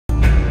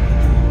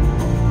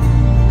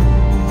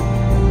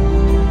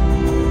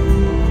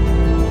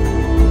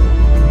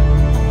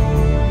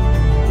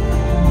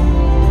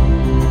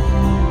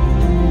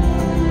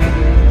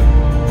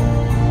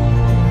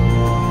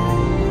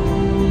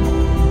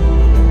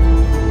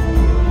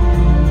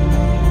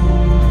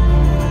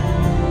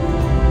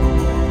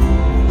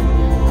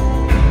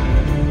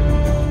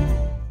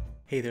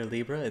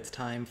it's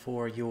time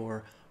for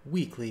your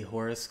weekly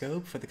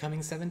horoscope for the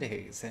coming 7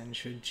 days. And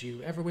should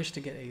you ever wish to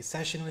get a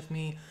session with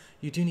me,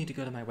 you do need to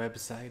go to my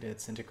website.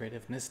 It's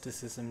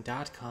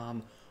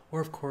integrativemysticism.com,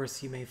 or of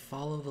course you may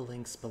follow the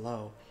links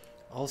below.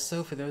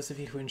 Also, for those of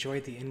you who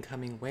enjoyed the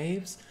incoming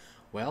waves,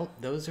 well,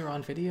 those are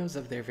on videos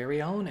of their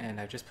very own,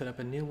 and I just put up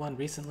a new one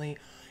recently,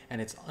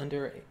 and it's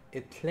under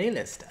a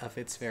playlist of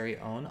its very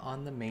own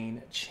on the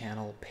main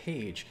channel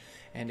page.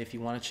 And if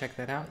you want to check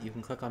that out, you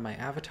can click on my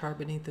avatar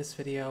beneath this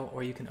video,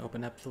 or you can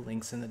open up the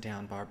links in the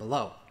down bar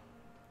below.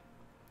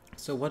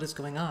 So what is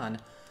going on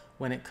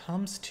when it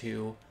comes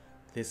to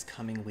this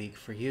coming week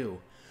for you?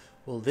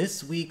 Well,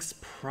 this week's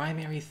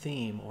primary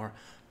theme, or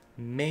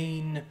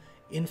main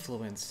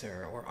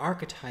influencer or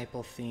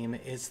archetypal theme,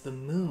 is the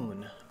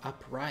moon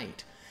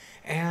upright.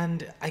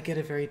 And I get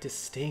a very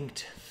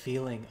distinct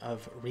feeling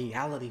of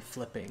reality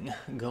flipping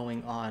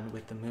going on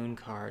with the moon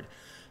card,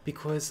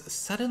 because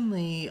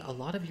suddenly a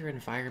lot of your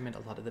environment,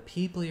 a lot of the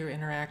people you're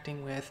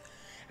interacting with,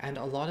 and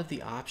a lot of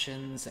the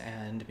options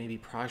and maybe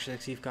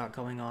projects you've got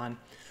going on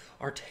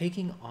are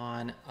taking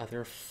on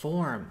other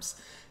forms.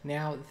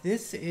 Now,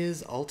 this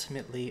is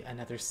ultimately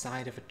another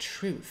side of a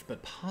truth,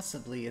 but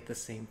possibly at the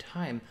same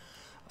time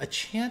a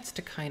chance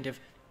to kind of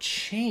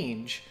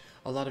change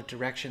a lot of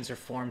directions or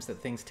forms that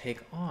things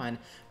take on,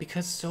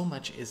 because so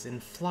much is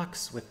in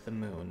flux with the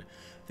moon.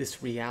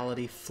 This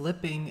reality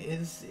flipping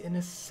is, in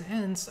a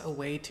sense, a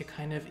way to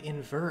kind of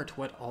invert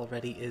what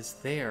already is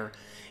there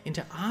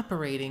into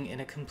operating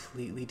in a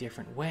completely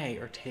different way,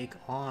 or take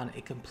on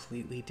a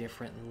completely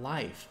different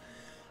life.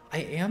 I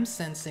am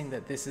sensing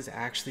that this is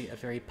actually a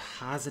very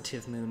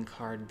positive moon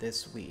card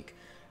this week.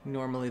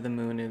 Normally the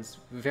moon is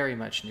very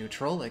much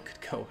neutral, it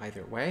could go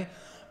either way,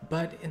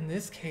 but in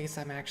this case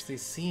I'm actually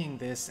seeing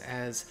this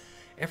as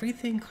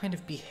everything kind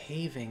of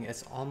behaving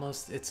as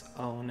almost its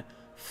own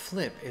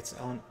flip, its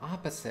own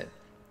opposite.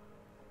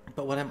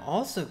 But what I'm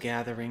also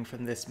gathering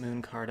from this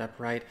moon card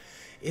upright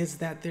is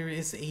that there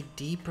is a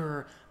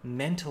deeper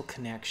mental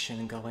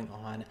connection going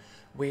on,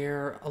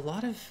 where a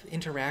lot of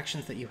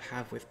interactions that you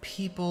have with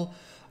people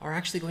are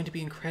actually going to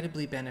be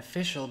incredibly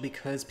beneficial,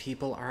 because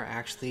people are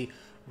actually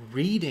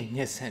reading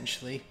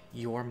essentially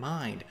your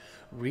mind,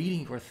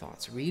 reading your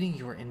thoughts, reading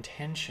your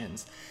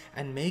intentions,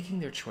 and making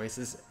their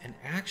choices and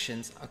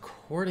actions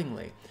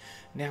accordingly.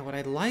 Now, what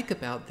I like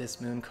about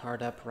this moon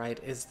card upright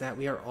is that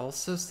we are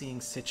also seeing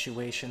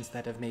situations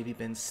that have maybe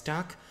been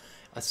stuck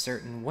a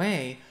certain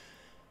way,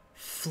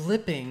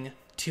 flipping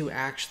to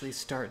actually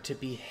start to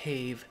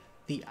behave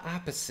the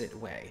opposite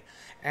way.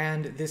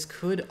 And this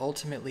could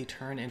ultimately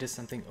turn into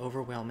something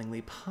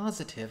overwhelmingly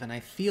positive, and I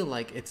feel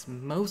like it's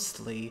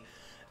mostly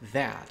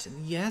that.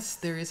 And yes,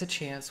 there is a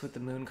chance with the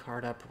moon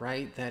card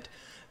upright that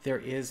there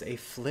is a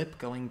flip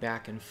going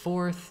back and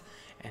forth,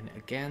 and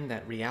again,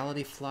 that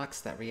reality flux,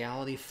 that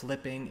reality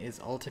flipping is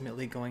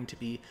ultimately going to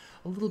be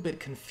a little bit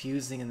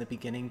confusing in the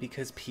beginning,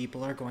 because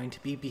people are going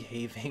to be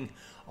behaving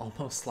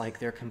almost like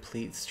they're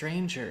complete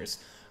strangers.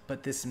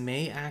 But this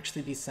may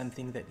actually be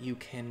something that you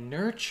can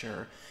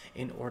nurture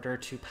in order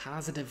to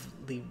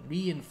positively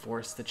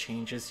reinforce the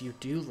changes you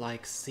do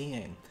like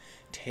seeing.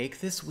 Take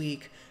this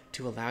week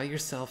to allow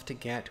yourself to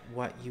get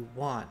what you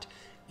want,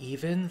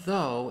 even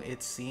though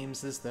it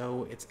seems as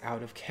though it's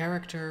out of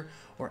character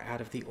or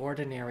out of the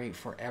ordinary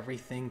for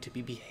everything to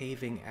be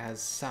behaving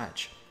as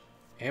such.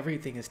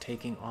 Everything is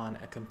taking on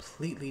a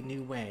completely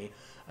new way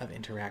of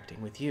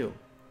interacting with you.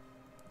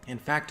 In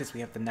fact, as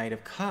we have the Knight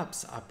of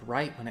Cups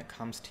upright when it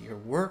comes to your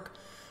work,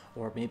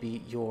 or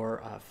maybe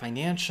your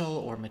financial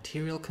or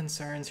material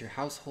concerns, your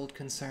household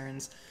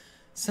concerns,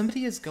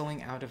 somebody is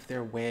going out of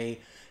their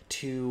way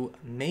to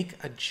make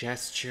a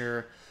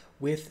gesture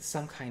with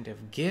some kind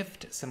of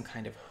gift, some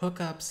kind of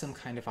hookup, some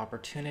kind of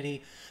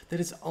opportunity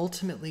that is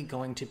ultimately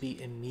going to be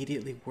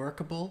immediately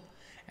workable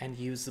and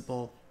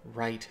usable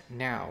right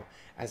now,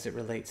 as it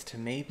relates to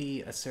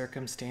maybe a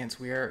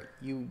circumstance where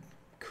you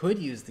could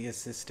use the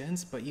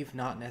assistance, but you've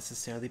not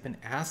necessarily been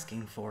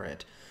asking for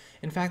it.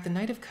 In fact, the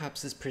Knight of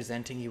Cups is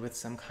presenting you with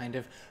some kind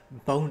of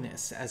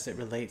bonus as it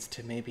relates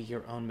to maybe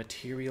your own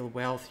material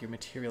wealth, your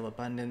material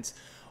abundance,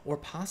 or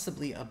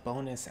possibly a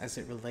bonus as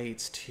it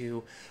relates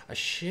to a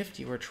shift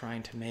you are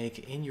trying to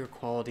make in your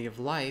quality of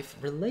life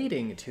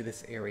relating to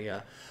this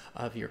area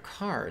of your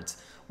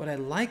cards. What I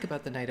like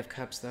about the Knight of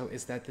Cups, though,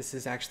 is that this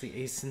is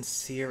actually a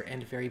sincere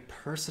and very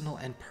personal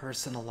and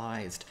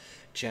personalized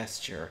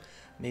gesture.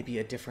 Maybe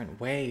a different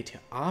way to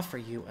offer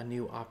you a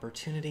new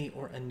opportunity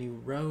or a new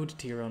road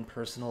to your own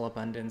personal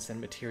abundance and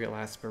material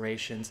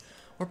aspirations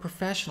or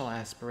professional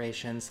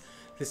aspirations.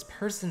 This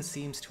person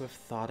seems to have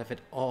thought of it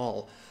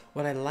all.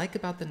 What I like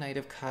about the Knight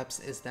of Cups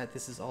is that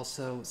this is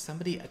also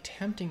somebody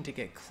attempting to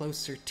get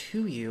closer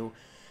to you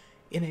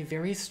in a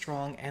very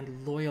strong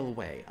and loyal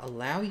way.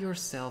 Allow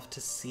yourself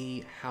to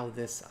see how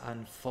this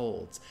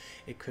unfolds.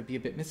 It could be a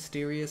bit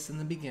mysterious in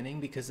the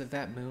beginning because of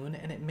that moon,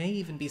 and it may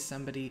even be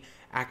somebody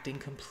acting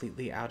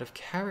completely out of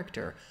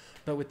character.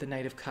 But with the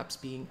Knight of Cups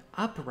being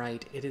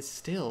upright, it is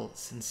still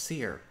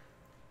sincere.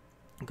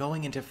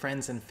 Going into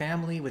friends and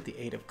family with the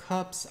Eight of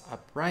Cups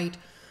upright,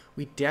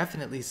 we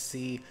definitely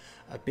see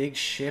a big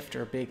shift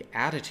or a big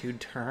attitude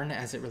turn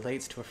as it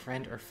relates to a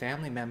friend or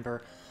family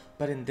member.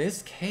 But in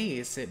this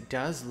case, it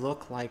does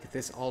look like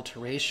this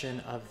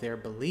alteration of their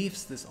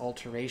beliefs, this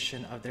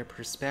alteration of their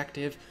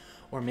perspective,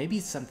 or maybe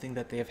something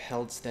that they have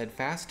held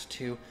steadfast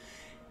to,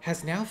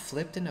 has now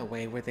flipped in a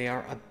way where they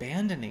are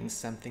abandoning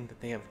something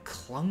that they have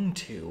clung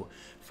to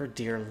for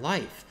dear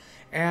life.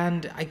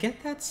 And I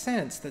get that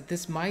sense that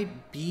this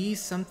might be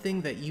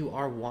something that you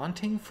are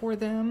wanting for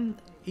them,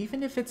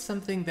 even if it's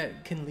something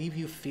that can leave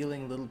you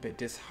feeling a little bit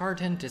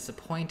disheartened,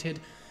 disappointed.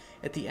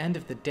 At the end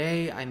of the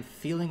day, I'm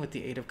feeling with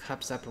the Eight of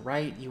Cups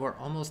upright, you are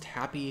almost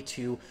happy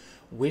to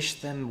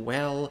wish them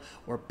well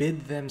or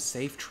bid them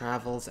safe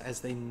travels as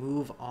they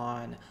move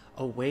on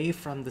away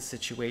from the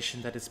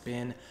situation that has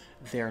been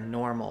their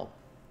normal.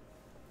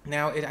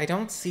 Now, I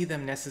don't see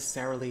them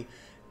necessarily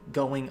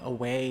going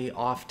away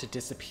off to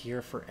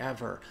disappear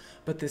forever,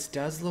 but this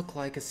does look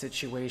like a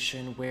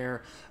situation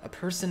where a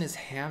person is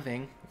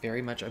having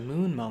very much a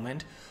moon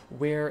moment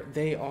where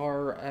they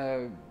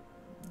are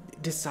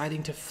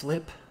deciding to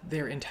flip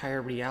their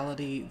entire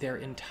reality, their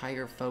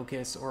entire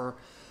focus, or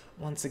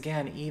once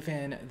again,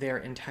 even their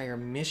entire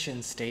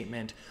mission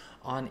statement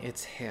on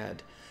its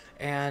head.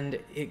 And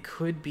it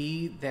could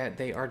be that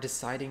they are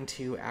deciding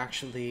to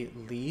actually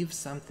leave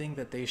something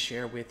that they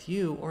share with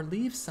you, or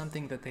leave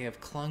something that they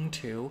have clung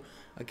to,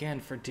 again,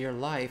 for dear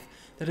life,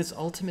 that has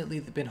ultimately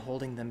been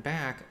holding them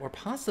back, or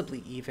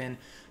possibly even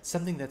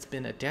something that's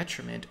been a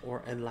detriment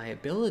or a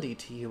liability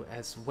to you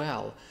as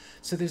well.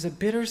 So there's a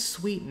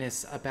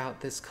bittersweetness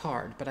about this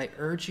card, but I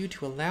urge you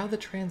to allow the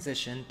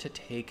transition to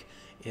take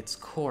its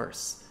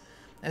course.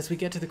 As we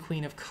get to the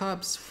Queen of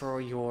Cups for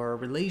your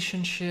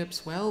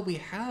relationships, well, we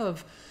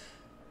have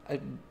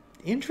an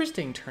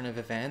interesting turn of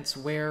events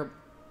where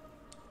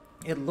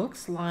it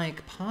looks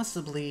like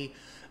possibly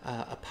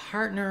a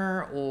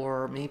partner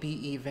or maybe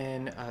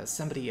even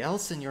somebody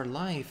else in your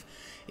life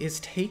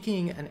is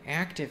taking an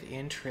active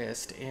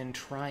interest in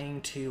trying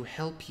to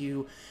help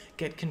you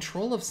get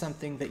control of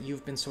something that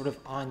you've been sort of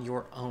on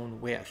your own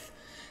with.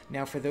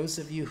 Now, for those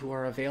of you who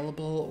are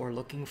available or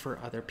looking for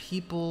other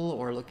people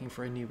or looking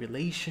for a new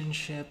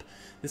relationship,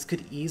 this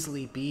could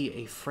easily be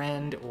a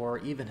friend or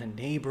even a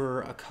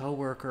neighbor, a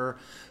coworker,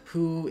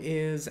 who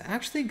is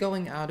actually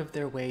going out of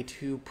their way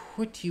to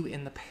put you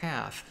in the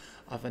path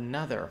of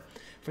another.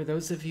 For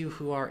those of you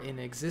who are in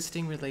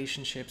existing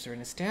relationships or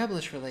in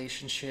established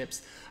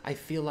relationships, I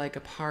feel like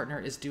a partner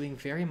is doing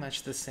very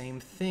much the same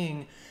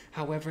thing.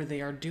 However,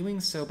 they are doing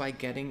so by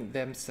getting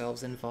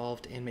themselves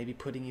involved in maybe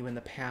putting you in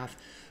the path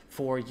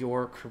for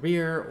your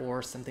career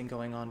or something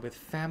going on with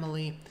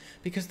family,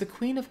 because the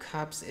Queen of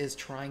Cups is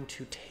trying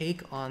to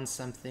take on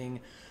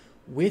something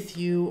with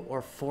you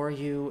or for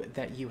you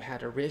that you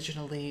had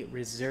originally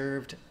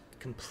reserved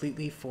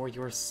completely for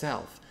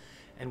yourself.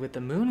 And with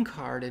the Moon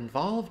card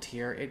involved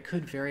here, it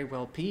could very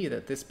well be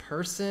that this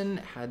person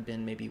had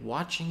been maybe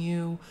watching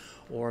you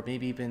or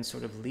maybe been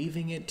sort of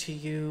leaving it to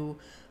you,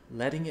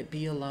 letting it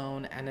be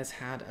alone, and has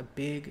had a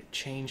big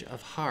change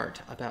of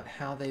heart about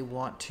how they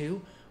want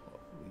to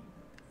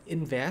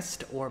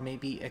invest or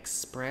maybe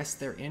express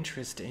their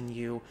interest in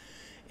you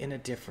in a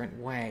different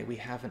way. We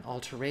have an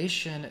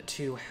alteration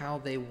to how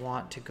they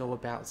want to go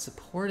about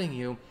supporting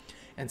you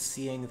and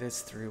seeing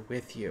this through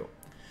with you.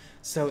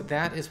 So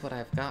that is what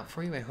I've got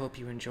for you. I hope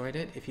you enjoyed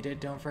it. If you did,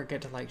 don't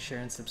forget to like, share,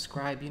 and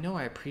subscribe. You know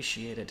I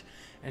appreciate it.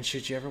 And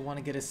should you ever want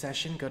to get a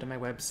session, go to my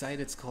website.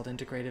 It's called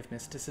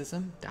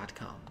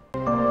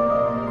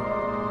integrativemysticism.com.